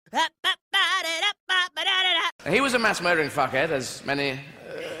He was a mass murdering fuckhead, as many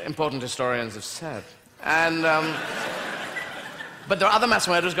important historians have said. And, but the other mass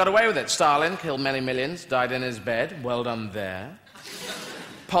murderers got away with it. Stalin killed many millions, died in his bed. Well done there.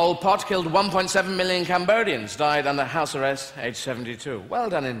 Pol Pot killed 1.7 million Cambodians, died under house arrest, age 72. Well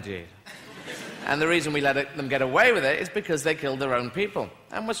done indeed. And the reason we let them get away with it is because they killed their own people.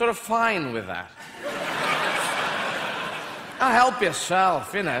 And we're sort of fine with that. Oh, help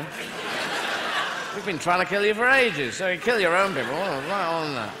yourself, you know. We've been trying to kill you for ages, so you kill your own people. Oh, right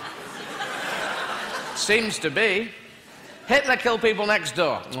on that. Seems to be. Hitler killed people next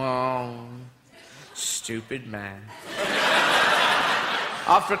door. Oh, stupid man.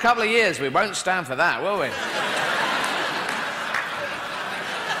 After a couple of years, we won't stand for that, will we?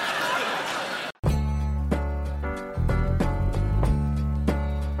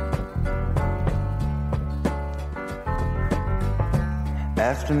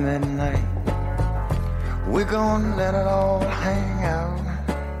 After midnight, we're gonna let it all hang out.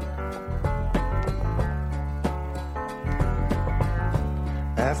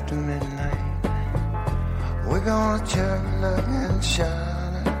 After midnight, we're gonna chug, lug, and shine.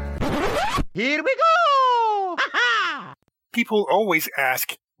 Here we go! People always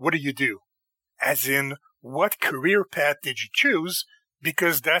ask, what do you do? As in, what career path did you choose?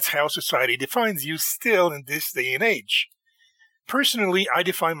 Because that's how society defines you still in this day and age. Personally, I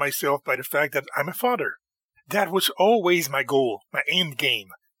define myself by the fact that I'm a father. That was always my goal, my end game,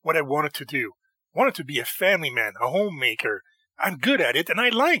 what I wanted to do. Wanted to be a family man, a homemaker. I'm good at it and I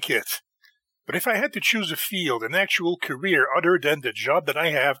like it. But if I had to choose a field, an actual career other than the job that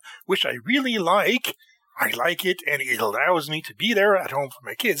I have, which I really like, I like it and it allows me to be there at home for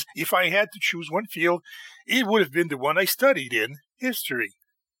my kids. If I had to choose one field, it would have been the one I studied in, history.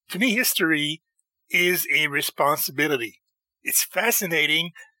 To me, history is a responsibility. It's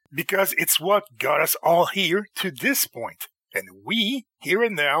fascinating because it's what got us all here to this point. And we, here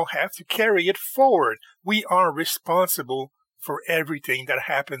and now, have to carry it forward. We are responsible for everything that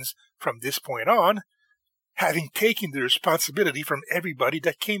happens from this point on, having taken the responsibility from everybody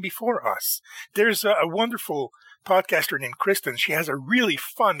that came before us. There's a wonderful podcaster named Kristen. She has a really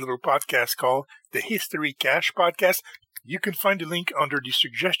fun little podcast called the History Cash Podcast. You can find the link under the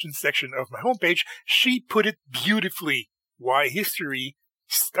suggestions section of my homepage. She put it beautifully, why history,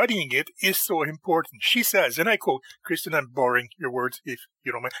 studying it, is so important. She says, and I quote, Kristen, I'm borrowing your words if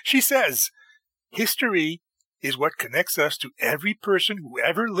you don't mind. She says, history is what connects us to every person who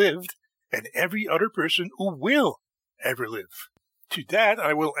ever lived and every other person who will ever live. To that,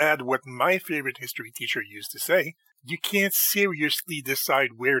 I will add what my favorite history teacher used to say. You can't seriously decide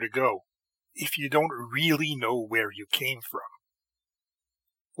where to go if you don't really know where you came from.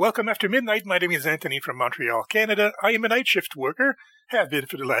 Welcome after midnight. My name is Anthony from Montreal, Canada. I am a night shift worker, have been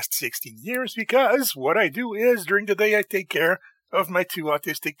for the last 16 years, because what I do is during the day I take care of my 2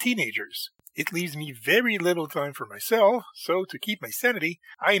 autistic teenagers. It leaves me very little time for myself, so to keep my sanity,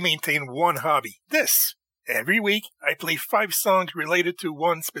 I maintain one hobby. This. Every week, I play 5 songs related to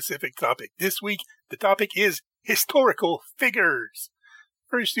one specific topic. This week, the topic is historical figures.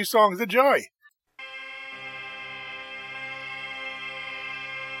 First 2 songs, enjoy.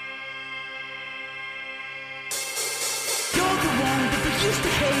 You're the one that they used to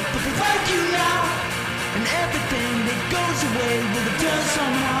hate, but they like you now. And everything that goes away will return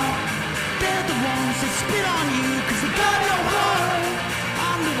somehow. They're the ones that spit on you, cause they got no heart.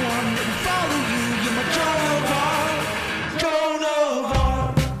 I'm the one that will follow you, you're my Joan of Arc. Joan of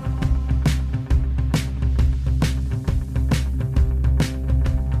Arc.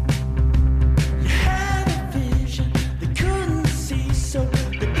 You had a vision they couldn't see, so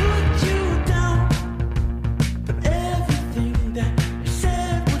they put you down. But everything that you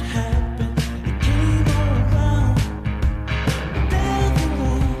said would happen, it came all around. They're the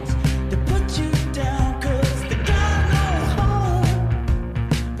ones that put you down, cause they got no home.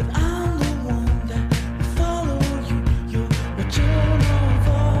 But I'm the one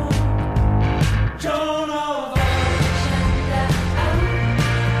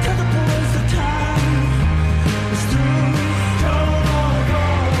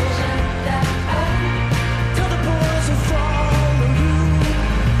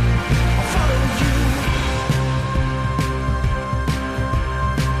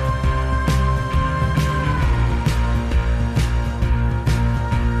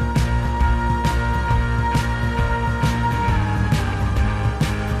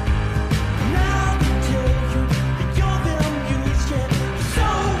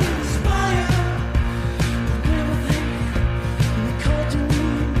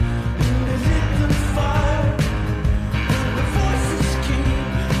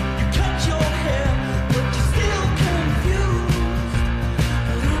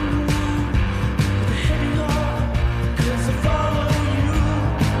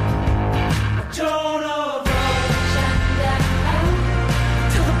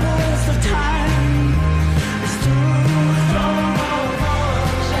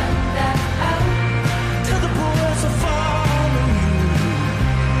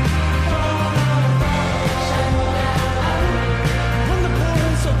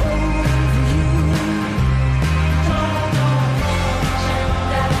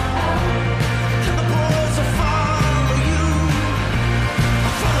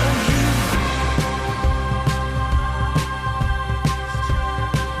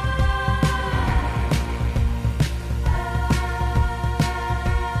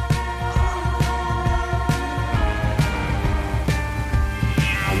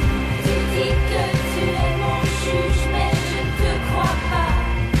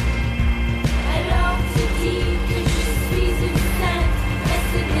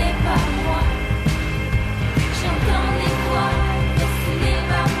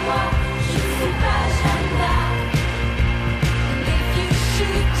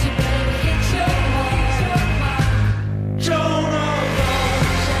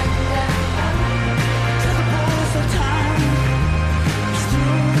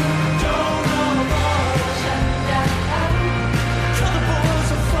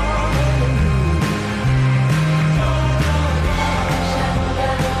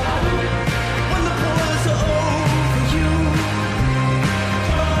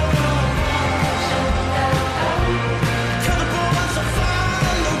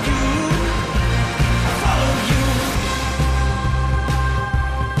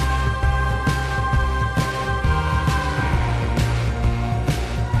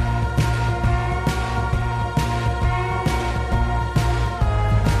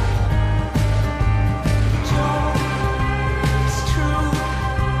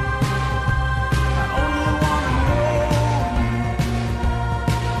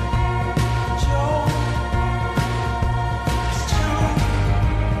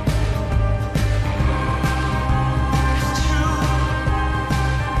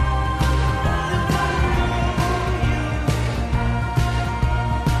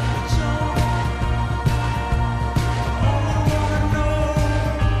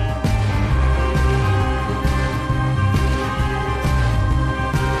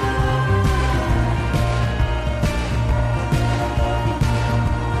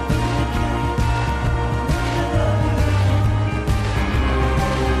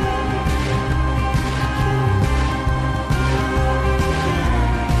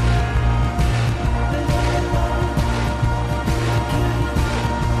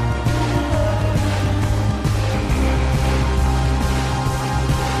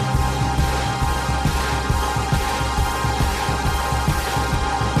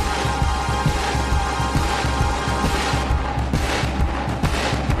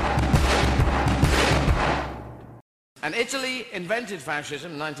Italy invented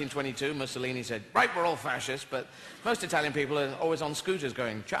fascism in 1922. Mussolini said, right, we're all fascists, but most Italian people are always on scooters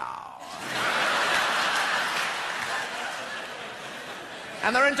going, ciao.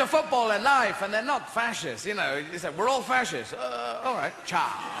 And they're into football and life, and they're not fascists, you know. You say, we're all fascists. All right,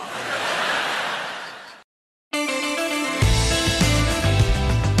 ciao.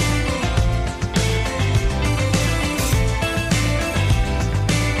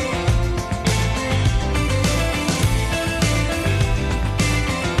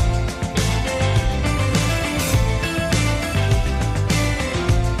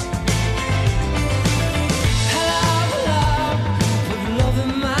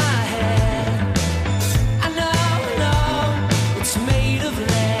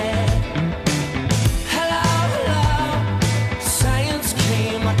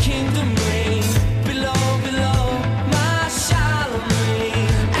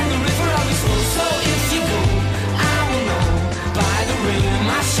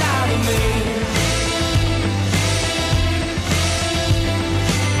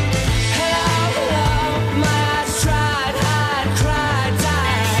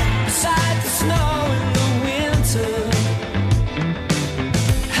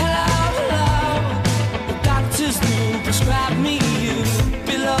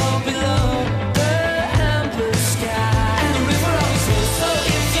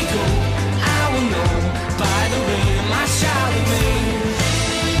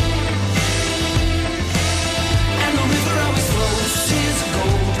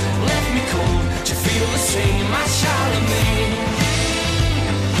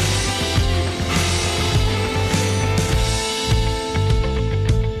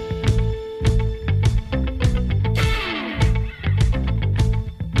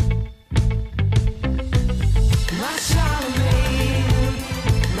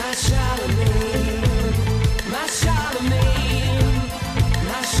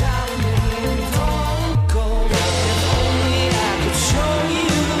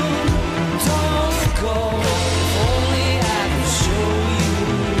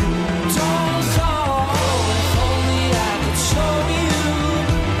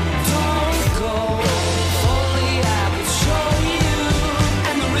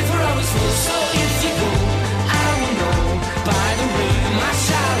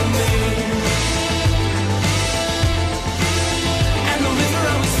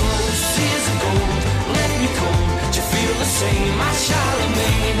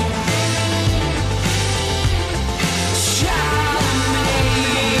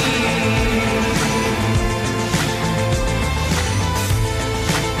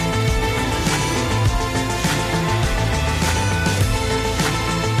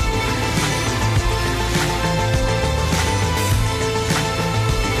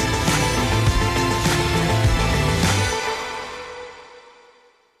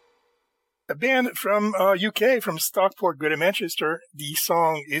 Band from UK, from Stockport, Greater Manchester. The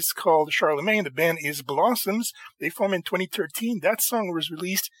song is called Charlemagne. The band is Blossoms. They formed in 2013. That song was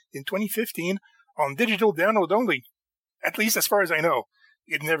released in 2015 on digital download only, at least as far as I know.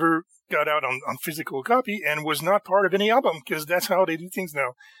 It never got out on physical copy and was not part of any album, because that's how they do things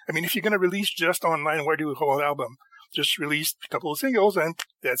now. I mean, if you're going to release just online, why do a whole album? Just release a couple of singles and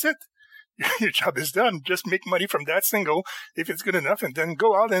that's it. Your job is done. Just make money from that single if it's good enough, and then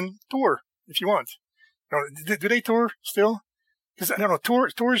go out and tour if you want. Do they tour still? Because I don't know,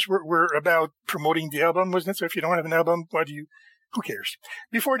 tours were about promoting the album, wasn't it? So if you don't have an album, who cares?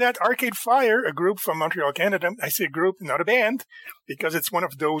 Before that, Arcade Fire, a group from Montreal, Canada. I say group, not a band, because it's one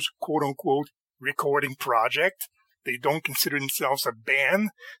of those quote-unquote recording project. They don't consider themselves a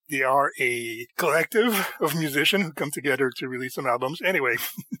band. They are a collective of musicians who come together to release some albums. Anyway,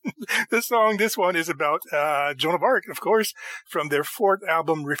 this one is about Joan of Arc, of course, from their fourth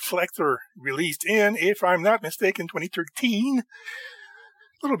album, Reflector, released in, if I'm not mistaken, 2013. A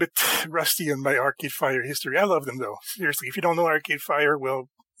little bit rusty on my Arcade Fire history. I love them, though. Seriously, if you don't know Arcade Fire, well,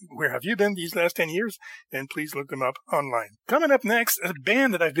 where have you been these last 10 years? And please look them up online. Coming up next, a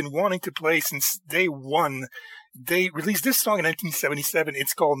band that I've been wanting to play since day one. They released this song in 1977.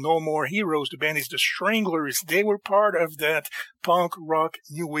 It's called No More Heroes. The band is The Stranglers. They were part of that punk rock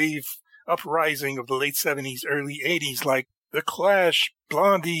new wave uprising of the late 70s, early 80s, like The Clash,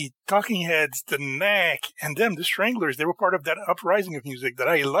 Blondie, Talking Heads, The Knack, and them, The Stranglers. They were part of that uprising of music that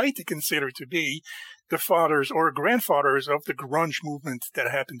I like to consider to be the fathers or grandfathers of the grunge movement that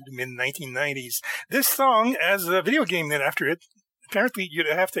happened in the mid-1990s. This song has a video game named after it. Apparently, you'd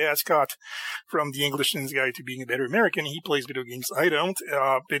have to ask Scott from the Englishman's Guide to Being a Better American. He plays video games. I don't.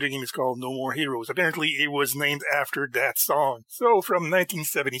 Video game is called No More Heroes. Apparently, it was named after that song. So, from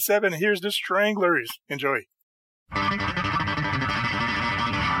 1977, here's The Stranglers. Enjoy.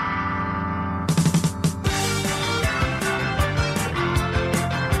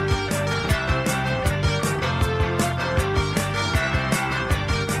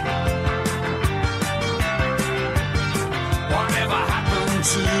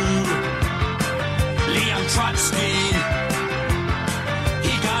 happened to Leon Trotsky?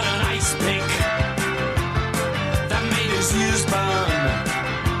 He got an ice pick that made his ears burn.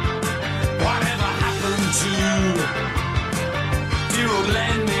 Whatever happened to dear old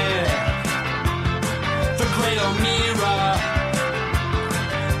Lenny, the great O'Meara,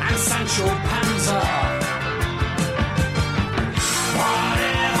 and Sancho Panza?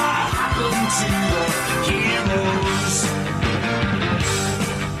 Whatever happened to the heroes?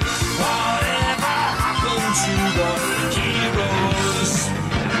 Whatever happened to the heroes?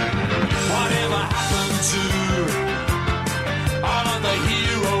 Whatever happened to all of the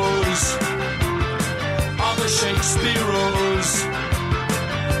heroes? All the Shakespeareos?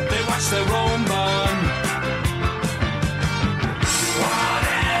 They watch their own burn.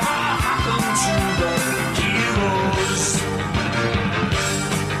 Whatever happened to the heroes?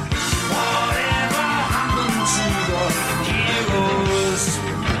 Whatever happened to the heroes?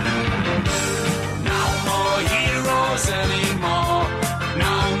 No more heroes anymore.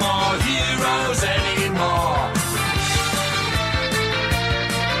 No more heroes anymore.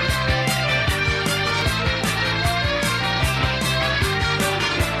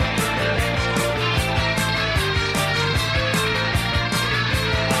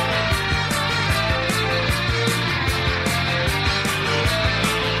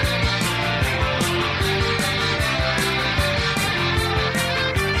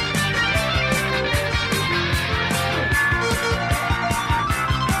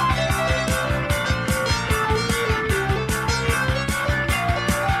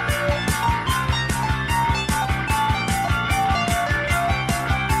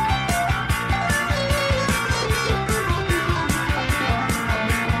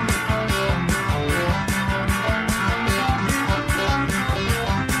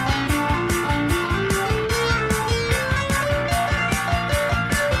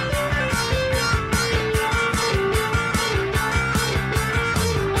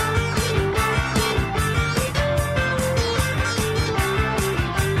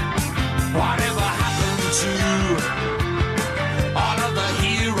 Whatever happened to all of the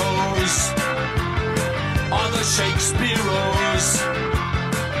heroes? All the Shakespeareos?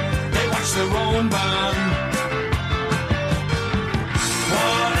 They watch their own burn.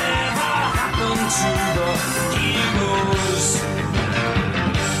 Whatever happened to the heroes?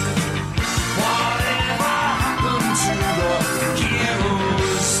 Whatever happened to the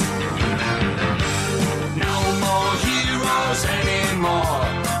heroes? No more heroes anymore.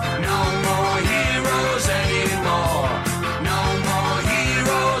 No more heroes anymore. No more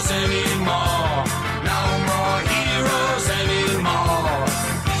heroes anymore. No more heroes anymore.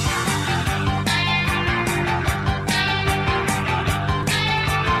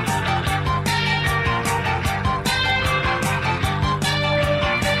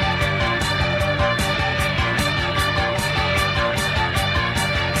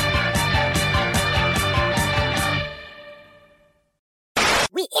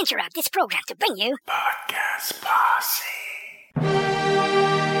 We interrupt this program to bring you Podcast Posse.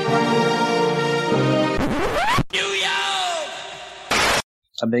 New York!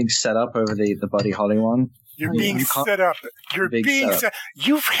 I'm being set up over the Buddy Holly one. You're being You can't- set up. You're being being set set.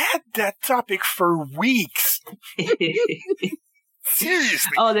 You've had that topic for weeks.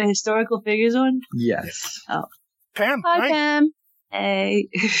 Seriously. Oh, the historical figures one? Yes. Pam, Hi, hi. Pam. Hey.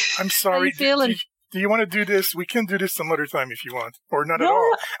 I'm sorry. How you feeling? Do you want to do this? We can do this some other time if you want. Or not at No,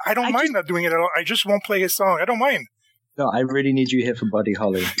 all. I don't I mind just- not doing it at all. I just won't play a song. I don't mind. No, I really need you here for Buddy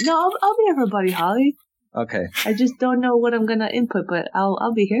Holly. No, I'll be here for Buddy Holly. Okay. I just don't know what I'm gonna input, but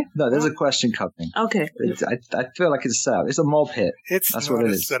I'll be here. No, there's a question coming. Okay. I feel like it's set up. It's a mob hit. It's That's not what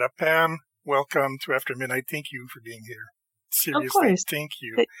it a is. setup. Pam, welcome to After Midnight. Thank you for being here. Seriously, course. thank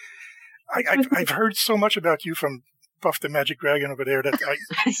you. But- I've heard so much about you from Puff the Magic Dragon over there that I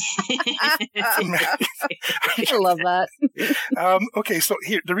love that. okay, so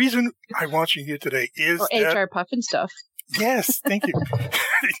here, the reason I want you here today is Or that, HR Puff and stuff. yes, thank you.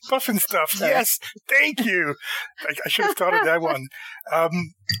 Puffin stuff, yes, thank you. I should have thought of that one.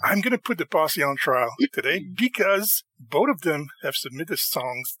 I'm going to put the posse on trial today because both of them have submitted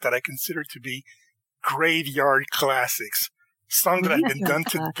songs that I consider to be graveyard classics. Songs that have been done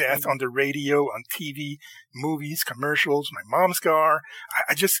to death on the radio, on TV, movies, commercials, my mom's car.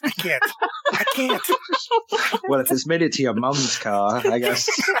 I can't. I can't. Well, if it's made it to your mum's car, I guess.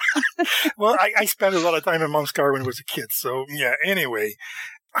 Well, I spent a lot of time in mom's car when I was a kid. So, yeah, anyway,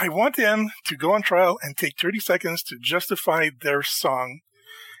 I want them to go on trial and take 30 seconds to justify their song.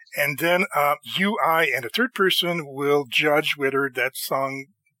 And then you, I, and a third person will judge whether that song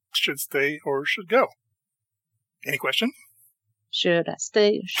should stay or should go. Any question? Should I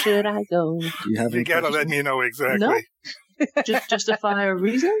stay or should I go? Do you have any gotta let questions? me know exactly. No. Just justify a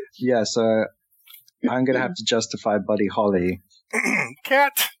reason? Yeah, so I'm going to have to justify Buddy Holly.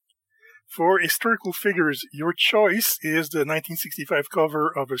 Kat, for historical figures, your choice is the 1965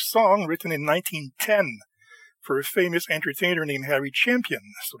 cover of a song written in 1910 for a famous entertainer named Harry Champion.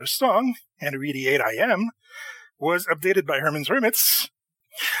 So the song, Henry VIII I Am, was updated by Herman's Hermits.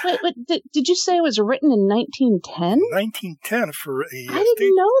 Wait, did you say it was written in 1910? 1910 for a I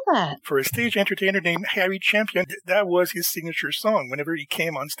didn't know that. for a stage entertainer named Harry Champion. That was his signature song. Whenever he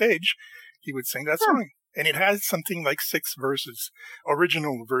came on stage, he would sing that song. And it has something like 6 verses,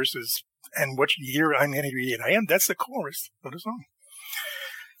 original verses. And what you hear, I'm Henry VIII I Am, that's the chorus of the song.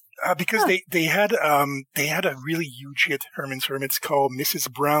 Because they had a really huge hit, Herman's Hermits, called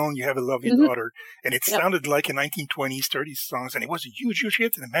Mrs. Brown, You Have a Lovely Daughter. And it sounded like a 1920s, 30s songs. And it was a huge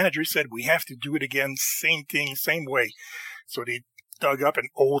hit. And the manager said, we have to do it again. Same thing, same way. So they dug up an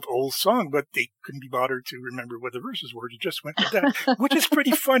old song, but they couldn't be bothered to remember what the verses were. They just went with that, which is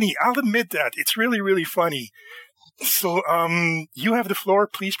pretty funny. I'll admit that. It's really, really funny. So, you have the floor.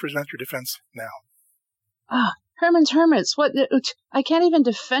 Please present your defense now. Herman's Hermits. What? I can't even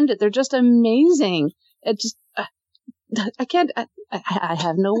defend it. They're just amazing. It just, I can't. I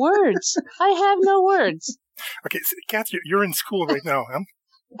have no words. I have no words. Okay, so, Kat, you're in school right now, huh?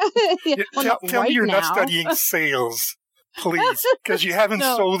 Yeah, well, Tell right me you're now. not studying sales, please, because you haven't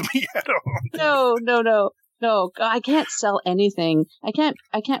No. sold me at all. No. I can't sell anything. I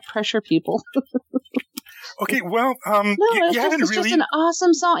can't pressure people. Okay, well, No, it's just an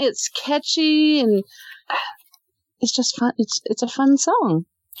awesome song. It's catchy and it's just fun. It's a fun song.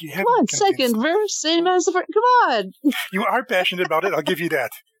 You Come on, second verse, same as the first. Come on. You are passionate about it. I'll give you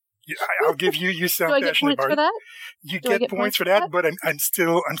that. I'll give you. You sound Do I get passionate points about for it. that? You Do I get points for that, but I'm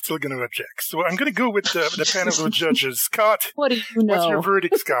still going to object. So I'm going to go with the panel of judges. Scott, What do you know? what's your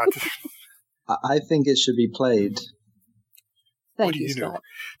verdict, Scott? I think it should be played. Thank What do you know? Scott.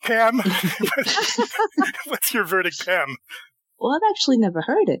 Pam, what's your verdict, Pam? Well, I've actually never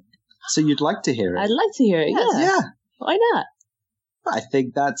heard it. So you'd like to hear it? I'd like to hear it, Yeah. Why not? I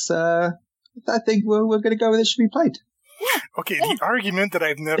think that's, I think we're going to go with it should be played. Okay, the argument that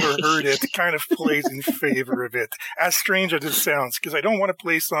I've never heard it kind of plays in favor of it, as strange as it sounds, because I don't want to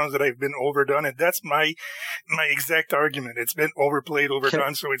play songs that have been overdone, and that's my exact argument. It's been overplayed,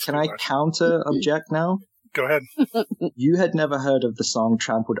 overdone, so it's Can too I much. counter object now? Go ahead. You had never heard of the song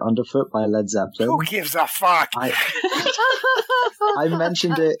Trampled Underfoot by Led Zeppelin. Who gives a fuck? I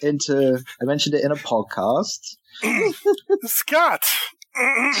mentioned it in a podcast. Scott,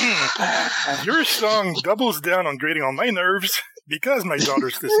 your song doubles down on grating on my nerves because my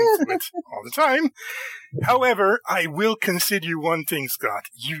daughters listen to it all the time. However, I will concede you one thing, Scott.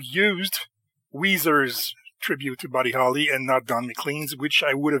 You used Weezer's tribute to Buddy Holly and not Don McLean's, which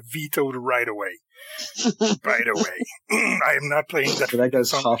I would have vetoed right away. Right away. I am not playing that. So there goes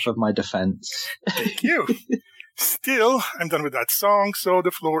song. half of my defense. Thank you. Still, I'm done with that song, so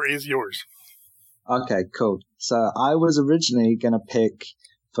the floor is yours. Okay, cool. So I was originally going to pick,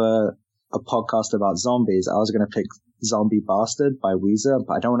 for a podcast about zombies, I was going to pick Zombie Bastard by Weezer,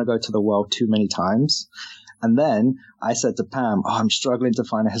 but I don't want to go to the well too many times. And then I said to Pam, I'm struggling to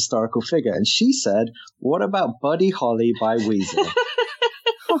find a historical figure. And she said, what about Buddy Holly by Weezer?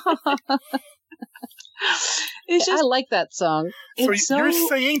 I like that song. So you're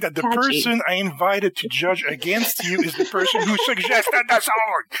saying that the person I invited to judge against you is the person who suggested the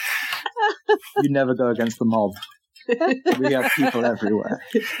song? You never go against the mob. We have people everywhere.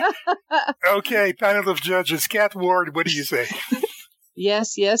 Okay, panel of judges. Cat Ward, what do you say?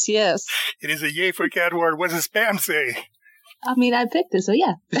 Yes. It is a yay for Cat Ward. What does Pam say? I mean, I picked it, so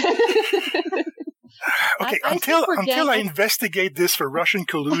yeah. Okay, I until think we're I getting- investigate this for Russian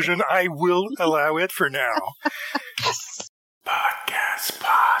collusion, I will allow it for now. Podcast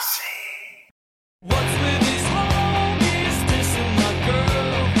Posse. What's with these homies dissing my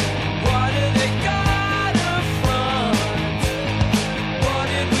girl? Why do they got her front? What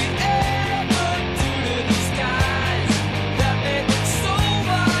did we ever do to these guys that made them so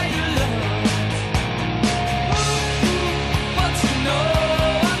violent? But you know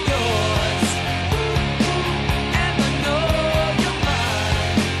I'm yours, and I know you're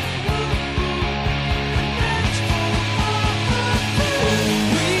mine. We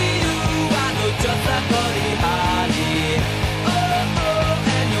do, I know just like Buddy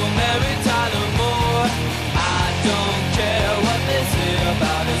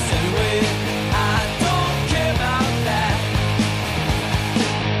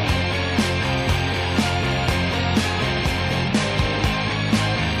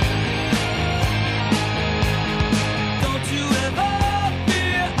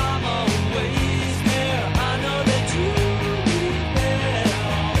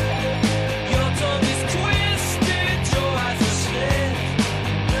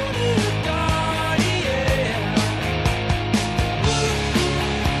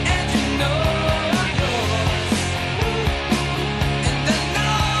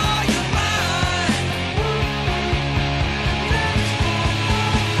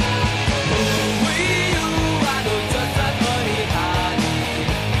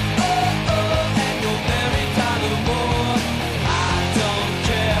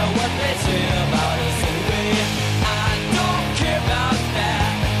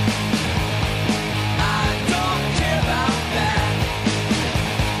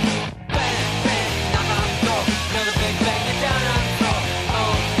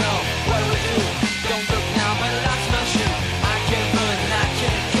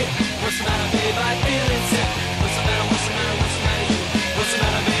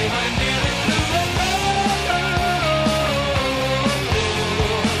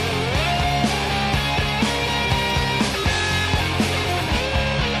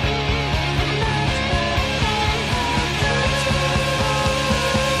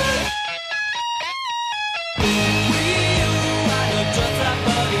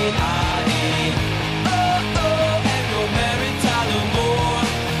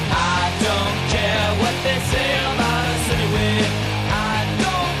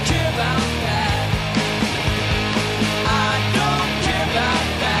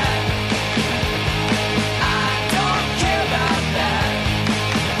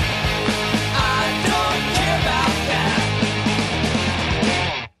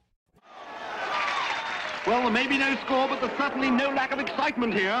Well, there may be no score, but there's certainly no lack of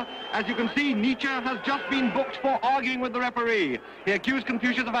excitement here. As you can see, Nietzsche has just been booked for arguing with the referee. He accused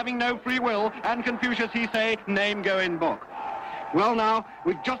Confucius of having no free will, and Confucius, he say, name go in book. Well, now,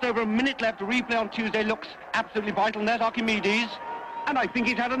 with just over a minute left, replay on Tuesday looks absolutely vital. And there's Archimedes, and I think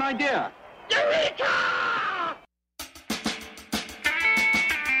he's had an idea. Eureka!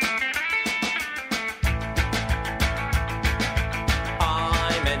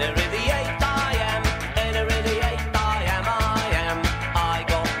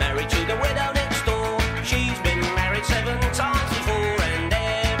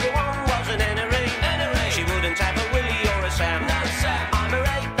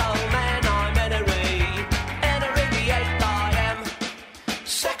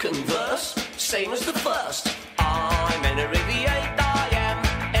 Same as the first. I'm Henry VIII, I am.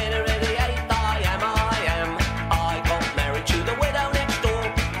 Henry VIII, I am. I got married to the widow next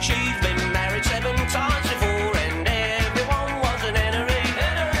door. She's been married 7 times before, and everyone was an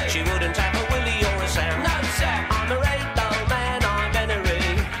Henry. She wouldn't have a Willie or a Sam. No, Sam. I'm a eighth old man, I'm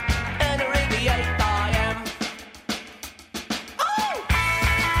Henry. Henry VIII, I am. Oh!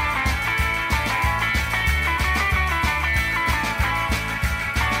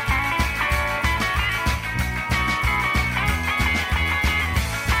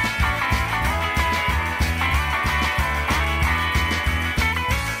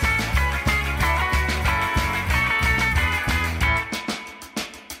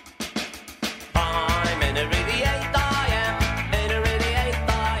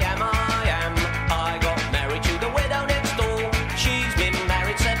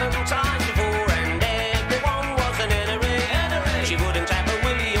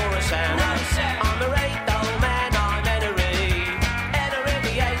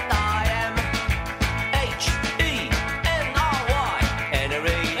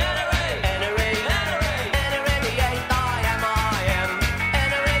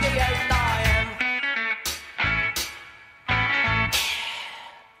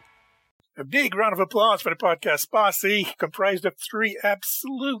 A big round of applause for the podcast Posse, comprised of 3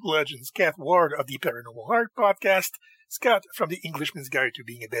 absolute legends: Kath Ward of the Paranormal Heart podcast, Scott from the Englishman's Guide to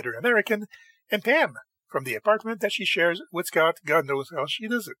Being a Better American, and Pam from the apartment that she shares with Scott. God knows how she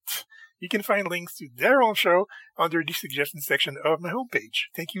does it. You can find links to their own show under the suggestions section of my homepage.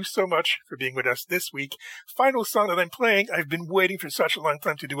 Thank you so much for being with us this week. Final song that I'm playing, I've been waiting for such a long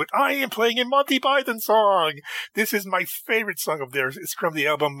time to do it. I am playing a Monty Python song. This is my favorite song of theirs. It's from the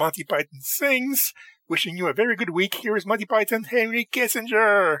album Monty Python Sings. Wishing you a very good week. Here is Monty Python, Henry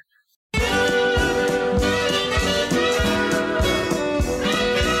Kissinger.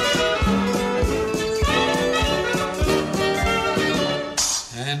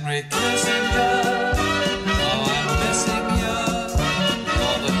 Henry Kissinger, oh, I'm missing you.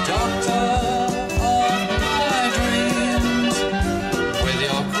 You're the doctor of my dreams. With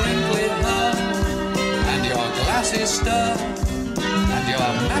your crinkly hair and your glassy stare and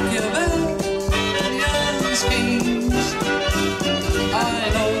your Machiavellian schemes. I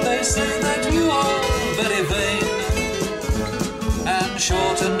know they say that you are very vain and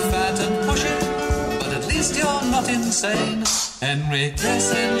short and fat and pushy, but at least you're not insane. Henry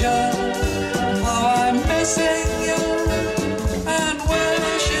Kissinger, how I'm missing you and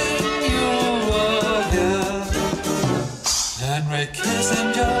wishing you were here. Henry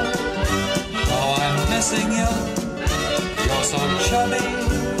Kissinger, how I'm missing you. You're so chubby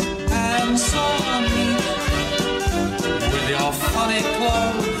and so neat. With your funny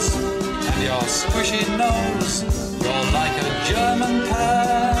clothes and your squishy nose, you're like a German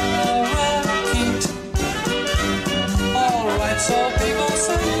parakeet. So people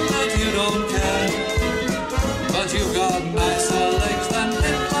say that you don't care, but you've got nicer legs than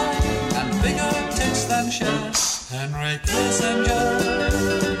Hitler and bigger tits than Cher. Henry Kissinger,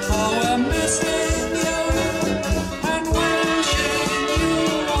 how we're missing you and wishing you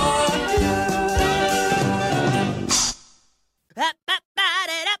were here.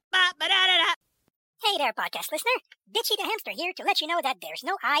 Hey there, podcast listener. Bitchy the Hamster here to let you know that there's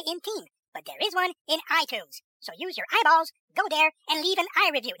no I in team, but there is one in iTunes. So use your eyeballs, go there, and leave an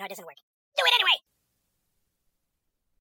I review. No, it doesn't work. Do it anyway!